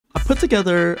put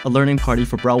together a learning party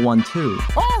for Brawl 1 too.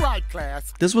 Alright,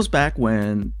 class. This was back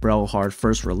when Brawl Hard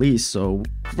first released, so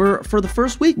for the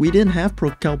first week we didn't have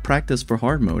Procal practice for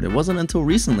hard mode. It wasn't until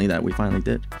recently that we finally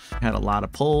did. Had a lot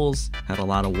of pulls, had a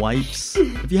lot of wipes.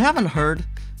 If you haven't heard,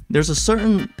 there's a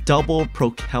certain double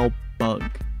Procal bug.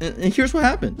 And here's what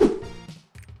happened.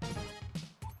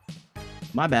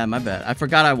 My bad, my bad. I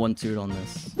forgot I 1-2'd on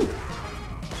this.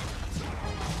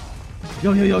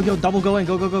 Yo, double go in,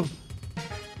 go.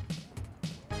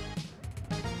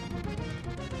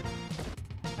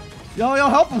 Yo,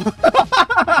 help him!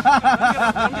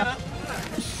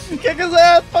 Kick his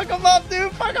ass! Fuck him up,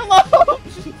 dude! Fuck him up!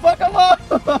 Fuck him up!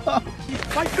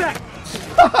 Fight back!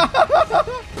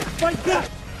 Fight back!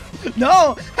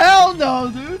 No! Hell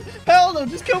no, dude! Hell no!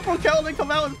 Just kill Procal and then come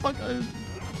out and fuck a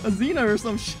Xena or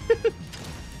some shit.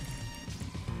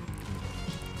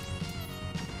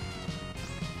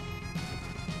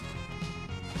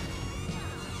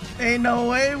 Ain't no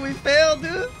way we failed,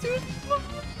 dude!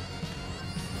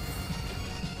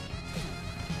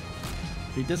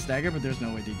 He did stagger, but there's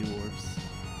no way they do orbs.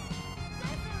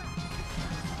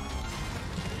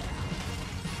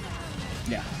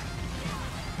 Yeah.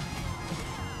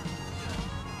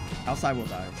 Outside will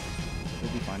die.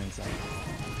 We'll be fine inside.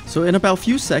 So in about a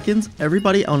few seconds,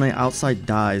 everybody on the outside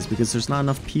dies because there's not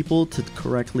enough people to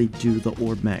correctly do the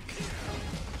orb mech.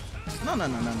 No.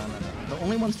 The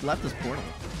only ones left is Portal.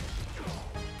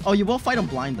 Oh, you will fight him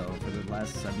blind though for the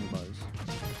last 70 bars.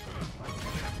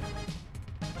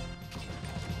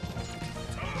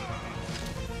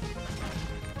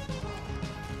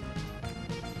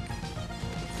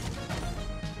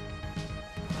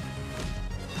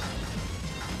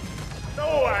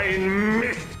 Oh, I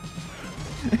missed!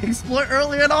 Exploit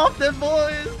early and often,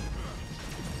 boys!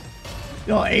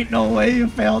 Yo, ain't no way you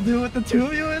failed, dude, with the two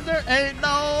of you in there. Ain't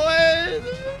no way!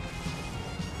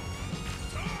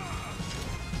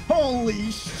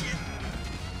 Holy shit!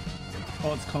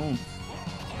 Oh, it's Cone.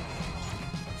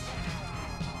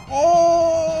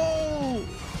 Oh!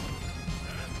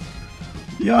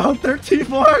 Yo, 13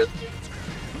 bars!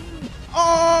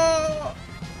 Oh!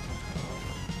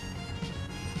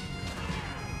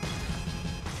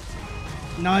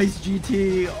 Nice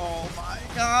GT! Oh my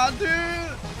god, dude!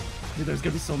 Dude, there's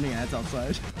gonna be so many ads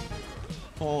outside.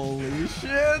 Holy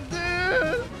shit,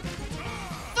 dude!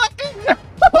 Fucking!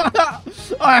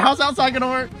 Alright, how's outside gonna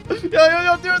work?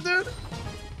 Yo, do it, dude!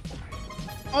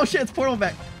 Oh shit, it's Portal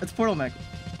mech. It's Portal mech.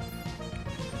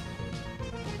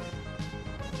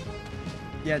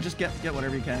 Yeah, just get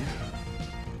whatever you can.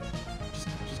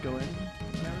 Just go in.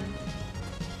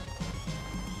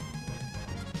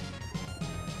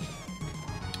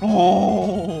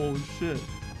 Oh shit.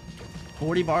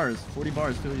 40 bars. 40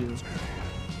 bars to you.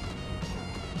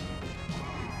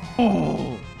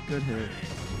 Oh, good hit.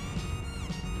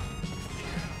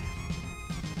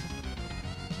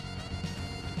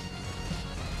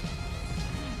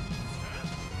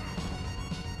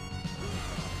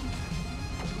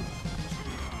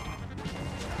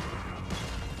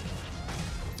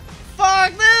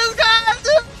 Fuck this guy!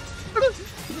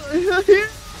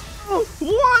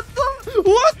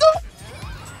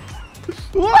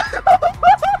 What?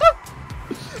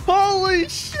 Holy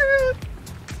shit!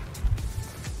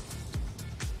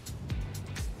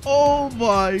 Oh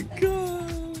my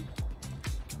god!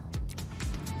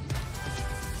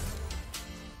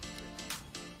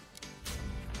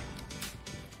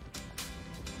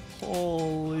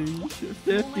 Holy shit!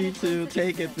 52.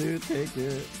 Take it, dude. Take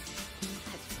it.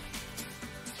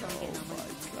 Oh my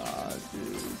god,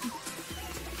 dude.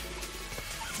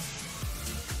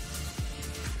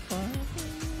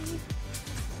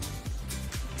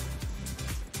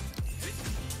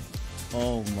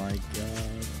 Oh my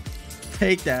god.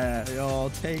 Take that,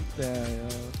 yo. Take that, yo.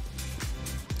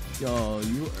 Yo,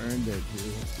 you earned it,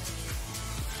 dude.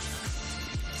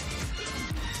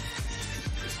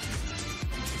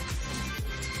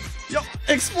 Yo,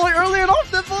 exploit early and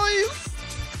often, boys!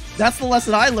 That's the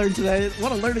lesson I learned today.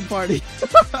 What a learning party.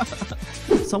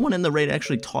 Someone in the raid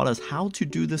actually taught us how to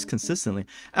do this consistently.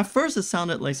 At first, it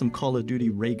sounded like some Call of Duty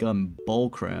ray gun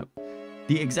bullcrap.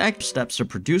 The exact steps to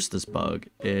produce this bug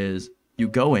is you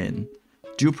go in,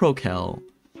 do Procal,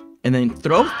 and then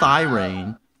throw Thigh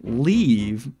Rain,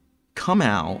 leave, come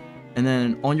out, and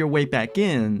then on your way back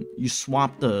in, you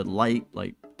swap the light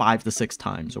like 5 to 6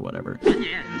 times or whatever.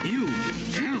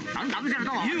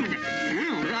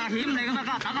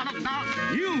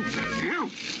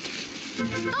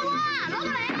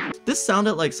 This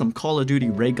sounded like some Call of Duty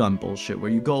ray gun bullshit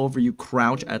where you go over, you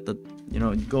crouch at the, you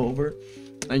go over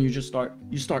and you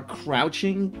start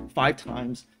crouching 5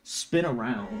 times, spin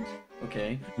around,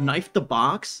 okay? Knife the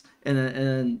box,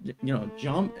 and you know,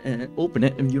 jump and open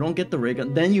it, and you don't get the ray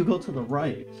gun. Then you go to the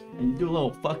right, and you do a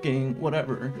little fucking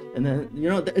whatever, and then, you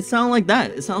know, it sounds like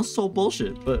that. It sounds so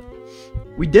bullshit, but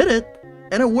we did it,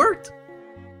 and it worked.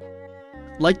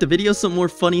 Like the video, some more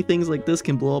funny things like this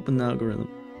can blow up in the algorithm.